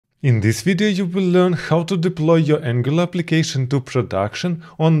In this video you will learn how to deploy your Angular application to production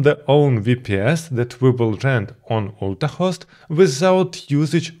on their own VPS that we will rent on UltaHost without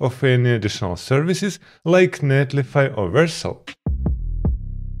usage of any additional services like Netlify or Vercel.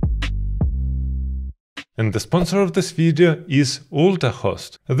 And the sponsor of this video is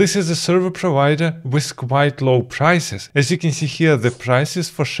UltaHost. This is a server provider with quite low prices. As you can see here, the prices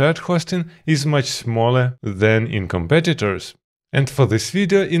for shared hosting is much smaller than in competitors. And for this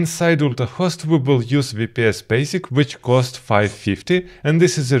video, inside UltaHost we will use VPS Basic, which costs $5.50, and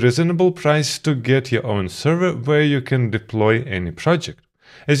this is a reasonable price to get your own server where you can deploy any project.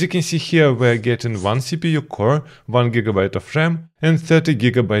 As you can see here, we are getting 1 CPU core, 1 GB of RAM and 30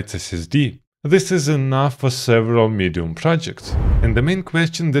 GB SSD. This is enough for several medium projects. And the main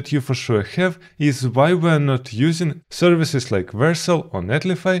question that you for sure have is why we are not using services like Vercel or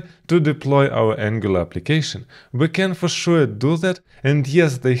Netlify to deploy our Angular application. We can for sure do that, and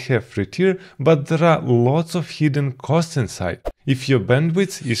yes, they have free tier, but there are lots of hidden costs inside. If your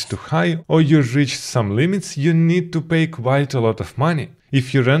bandwidth is too high or you reach some limits, you need to pay quite a lot of money.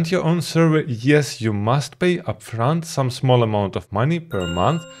 If you rent your own server, yes, you must pay upfront some small amount of money per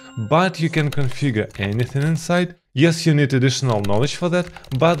month, but you can configure anything inside. Yes, you need additional knowledge for that,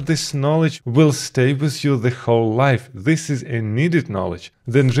 but this knowledge will stay with you the whole life. This is a needed knowledge.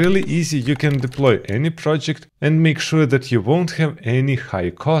 Then really easy, you can deploy any project and make sure that you won't have any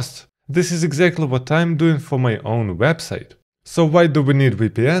high costs. This is exactly what I'm doing for my own website. So why do we need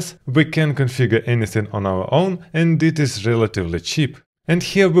VPS? We can configure anything on our own and it is relatively cheap. And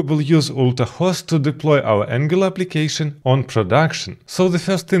here we will use UltaHost to deploy our Angular application on production. So the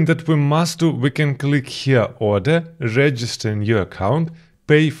first thing that we must do, we can click here Order, register a new account,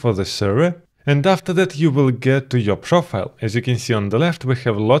 pay for the server, and after that you will get to your profile. As you can see on the left, we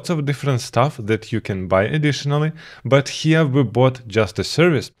have lots of different stuff that you can buy additionally, but here we bought just a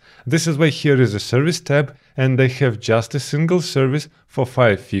service. This is why here is a service tab and I have just a single service for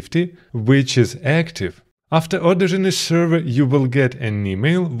 $5.50, which is active. After ordering a server, you will get an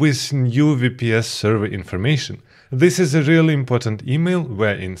email with new VPS server information. This is a really important email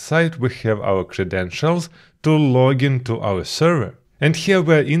where inside we have our credentials to log in to our server. And here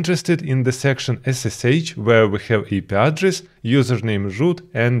we are interested in the section SSH, where we have IP address, username root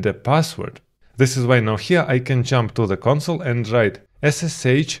and the password. This is why now here I can jump to the console and write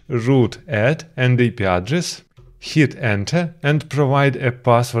SSH root add and IP address, hit enter and provide a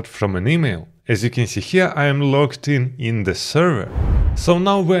password from an email. As you can see here, I am logged in the server. So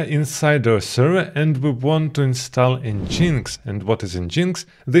now we're inside our server and we want to install Nginx. And what is Nginx?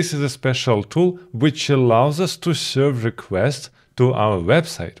 This is a special tool which allows us to serve requests to our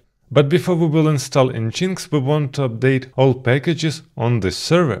website. But before we will install Nginx, we want to update all packages on this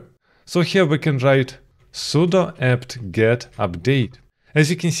server. So here we can write sudo apt-get update. As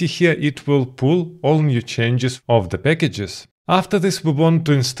you can see here, it will pull all new changes of the packages. After this, we want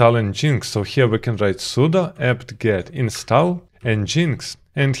to install Nginx, so here we can write sudo apt-get install Nginx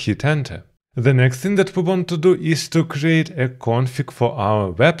and hit enter. The next thing that we want to do is to create a config for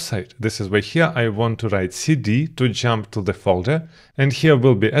our website. This is why here I want to write cd to jump to the folder, and here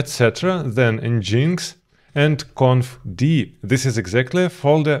will be etc, then Nginx and confd. This is exactly a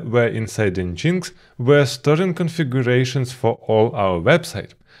folder where inside Nginx we're storing configurations for all our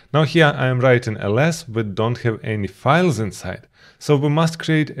website. Now here I am writing ls, we don't have any files inside. So we must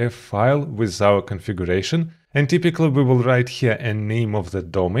create a file with our configuration, and typically we will write here a name of the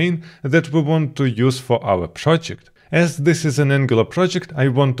domain that we want to use for our project. As this is an Angular project, I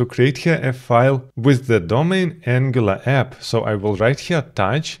want to create here a file with the domain Angular app. So I will write here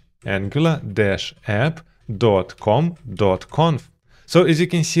touch angular-app.com.conf. So as you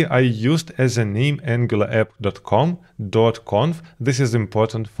can see, I used as a name angularapp.com.conf. This is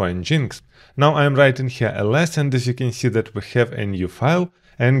important for Nginx. Now I am writing here ls, and as you can see that we have a new file,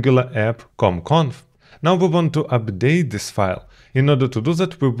 angularapp.com.conf. Now we want to update this file. In order to do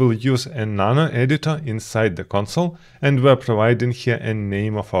that, we will use a nano editor inside the console, and we are providing here a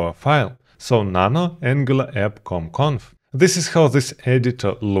name of our file. So nano angularapp.com.conf. This is how this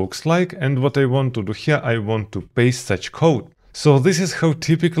editor looks like, and what I want to do here, I want to paste such code. So this is how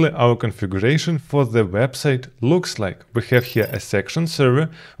typically our configuration for the website looks like. We have here a section server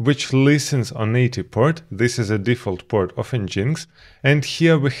which listens on 80 port. This is a default port of Nginx. And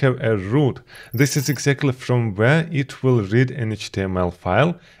here we have a root. This is exactly from where it will read an HTML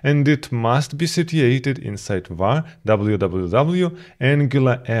file, and it must be situated inside var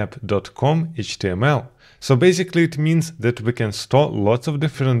www.angularapp.com HTML. So basically it means that we can store lots of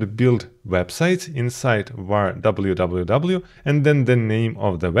different build websites inside var www and then the name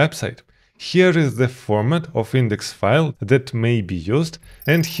of the website. Here is the format of index file that may be used,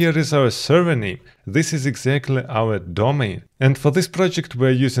 and here is our server name. This is exactly our domain. And for this project we're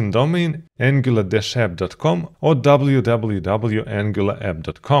using domain angular-app.com or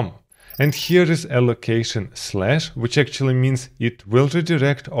www.angularapp.com. And here is allocation /, which actually means it will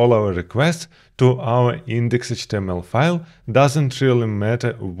redirect all our requests to our index.html file. Doesn't really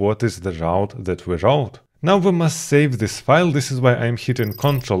matter what is the route that we wrote. Now we must save this file. This is why I'm hitting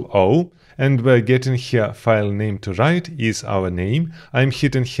Ctrl-O, and we're getting here file name to write is our name. I'm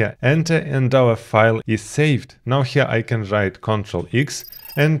hitting here enter, and our file is saved. Now here I can write Ctrl-X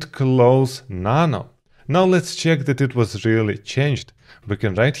and close nano. Now let's check that it was really changed. We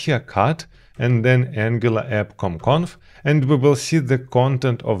can write here cut and then angular app.com-conf, and we will see the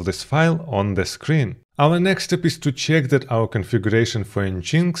content of this file on the screen. Our next step is to check that our configuration for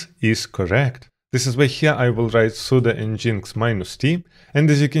nginx is correct. This is why here I will write sudo nginx -t, and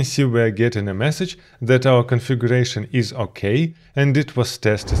as you can see we are getting a message that our configuration is okay and it was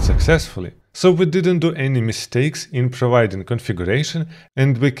tested successfully. So we didn't do any mistakes in providing configuration,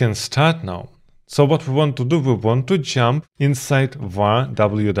 and we can start now. So what we want to do, we want to jump inside var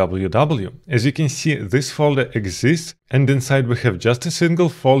www. As you can see, this folder exists, and inside we have just a single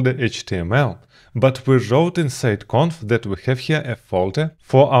folder HTML. But we wrote inside conf that we have here a folder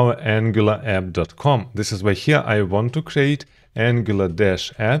for our angular-app.com. This is why here I want to create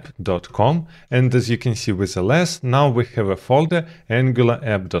angular-app.com, and as you can see with ls, now we have a folder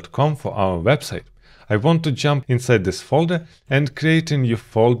angular-app.com for our website. I want to jump inside this folder and create a new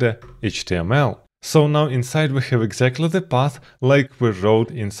folder HTML. So now inside we have exactly the path like we wrote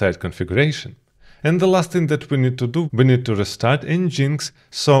inside configuration. And the last thing that we need to do, we need to restart nginx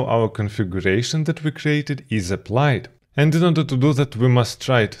so our configuration that we created is applied. And in order to do that, we must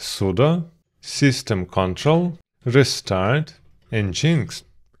write sudo system-control restart nginx.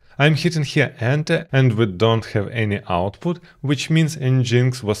 I'm hitting here enter, and we don't have any output, which means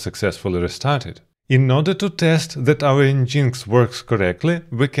nginx was successfully restarted. In order to test that our nginx works correctly,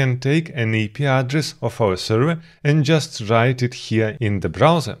 we can take an IP address of our server and just write it here in the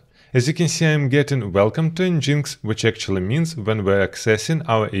browser. As you can see, I'm getting welcome to nginx, which actually means when we're accessing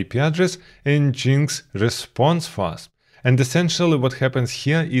our IP address, nginx responds for us. And essentially what happens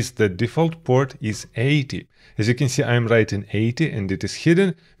here is the default port is 80. As you can see, I'm writing 80 and it is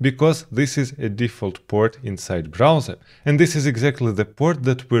hidden because this is a default port inside browser. And this is exactly the port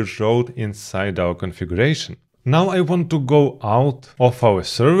that we wrote inside our configuration. Now I want to go out of our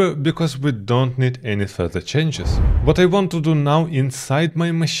server because we don't need any further changes. What I want to do now inside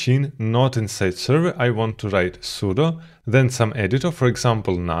my machine, not inside server, I want to write sudo, then some editor, for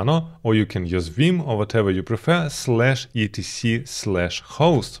example nano, or you can use vim or whatever you prefer,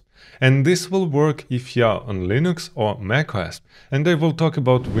 /etc/host. And this will work if you are on Linux or macOS, and I will talk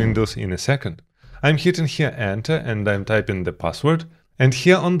about Windows in a second. I'm hitting here enter and I'm typing the password. And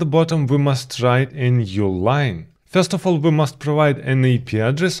here on the bottom we must write a new line. First of all, we must provide an IP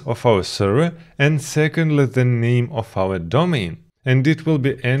address of our server, and secondly the name of our domain. And it will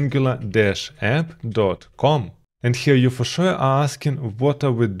be angular-app.com. And here you for sure are asking what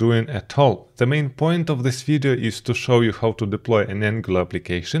are we doing at all. The main point of this video is to show you how to deploy an Angular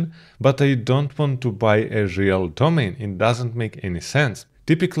application, but I don't want to buy a real domain. It doesn't make any sense.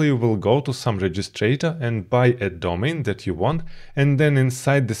 Typically you will go to some registrator and buy a domain that you want, and then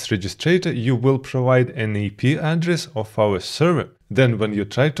inside this registrator you will provide an IP address of our server. Then when you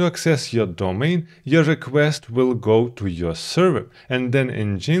try to access your domain, your request will go to your server, and then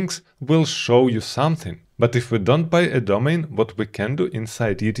nginx will show you something. But if we don't buy a domain, what we can do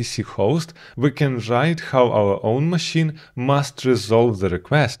inside etc host, we can write how our own machine must resolve the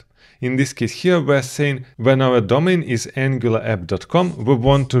request. In this case here, we're saying when our domain is angular-app.com, we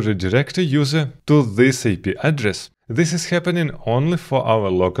want to redirect a user to this IP address. This is happening only for our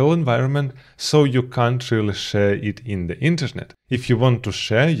local environment, so you can't really share it in the internet. If you want to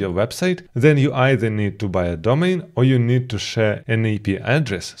share your website, then you either need to buy a domain or you need to share an IP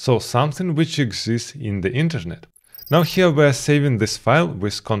address, so something which exists in the internet. Now here we're saving this file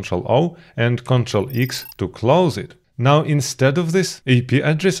with Ctrl-O and Ctrl-X to close it. Now instead of this IP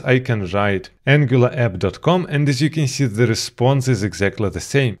address I can write angular-app.com, and as you can see the response is exactly the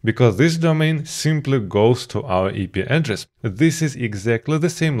same, because this domain simply goes to our IP address. This is exactly the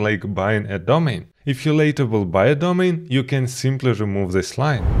same like buying a domain. If you later will buy a domain, you can simply remove this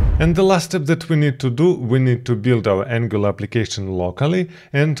line. And the last step that we need to do, we need to build our Angular application locally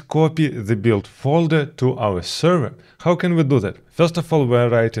and copy the build folder to our server. How can we do that? First of all, we're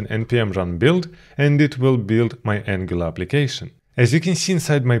writing npm run build, and it will build my Angular application. As you can see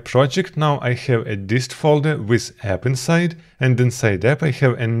inside my project, now I have a dist folder with app inside, and inside app I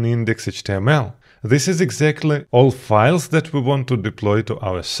have an index.html. This is exactly all files that we want to deploy to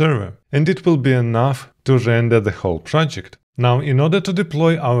our server, and it will be enough to render the whole project. Now, in order to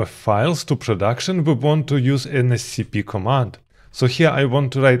deploy our files to production, we want to use an scp command. So here I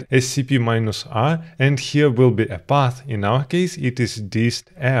want to write scp-r, and here will be a path. In our case, it is dist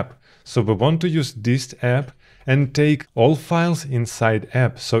app. So we want to use dist app and take all files inside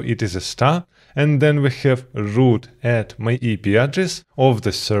app. So it is a star, and then we have root at my IP address of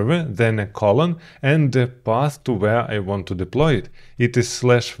the server, then a colon, and the path to where I want to deploy it. It is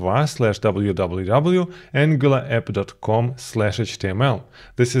 /var/www angularapp.com/html.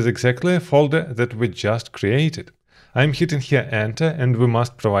 This is exactly a folder that we just created. I'm hitting here enter, and we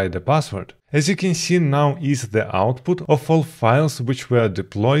must provide a password. As you can see, now is the output of all files which were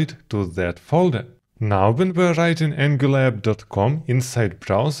deployed to that folder. Now when we're writing angularapp.com inside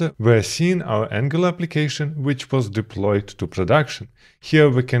browser, we're seeing our Angular application which was deployed to production. Here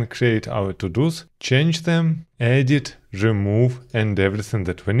we can create our to-dos, change them, edit, remove, and everything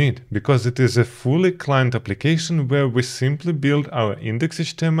that we need, because it is a fully client application where we simply build our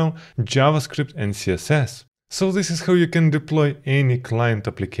index.html, JavaScript, and CSS. So this is how you can deploy any client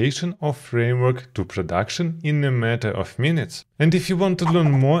application or framework to production in a matter of minutes. And if you want to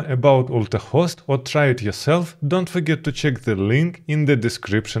learn more about UltaHost or try it yourself, don't forget to check the link in the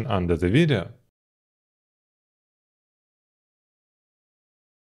description under the video.